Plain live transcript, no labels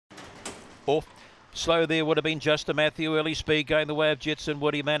Off. Slow there would have been Just Matthew. Early speed going the way of Jetson.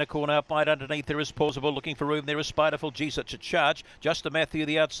 Woody Manicorn out wide underneath. There is Plausible looking for room. There is Spiderful. Gee, such a charge. Just Matthew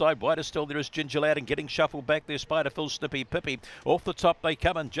the outside. Wider still there is Ginger Lad and getting shuffled back there. Spiderful, Snippy, Pippy. Off the top they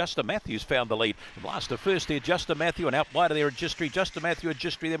come and Just Matthew's found the lead. From last to first there, Just Matthew and out wider there Agistry. Just Matthew,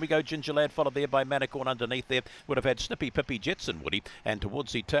 Agistry. Then we go Ginger Lad followed there by Manicorn underneath there. Would have had Snippy, Pippy, Jetson, Woody. And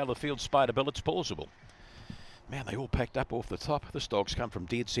towards the tail of the field, Spiderbill, it's Plausible. Man, they all packed up off the top. This dog's come from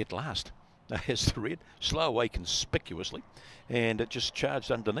dead set last. Has the red, slow away conspicuously, and it just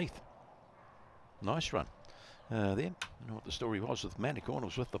charged underneath. Nice run there. I don't know what the story was with Manicorn. It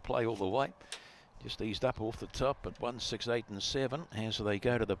was with the play all the way. Just eased up off the top at 168 and 7 as they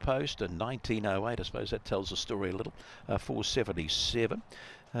go to the post. And 1908, I suppose that tells the story a little. 477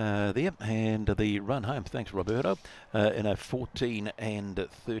 there, and the run home. Thanks, Roberto. In a 14 and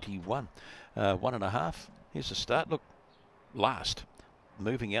 31, 1.5. Here's the start. Look, last.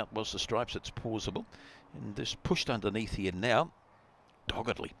 Moving out was the Stripes. It's Plausible, and this pushed underneath here now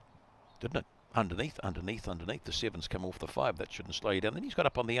doggedly, didn't it? Underneath the 7's come off the 5. That shouldn't slow you down. Then he's got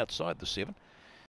up on the outside the 7.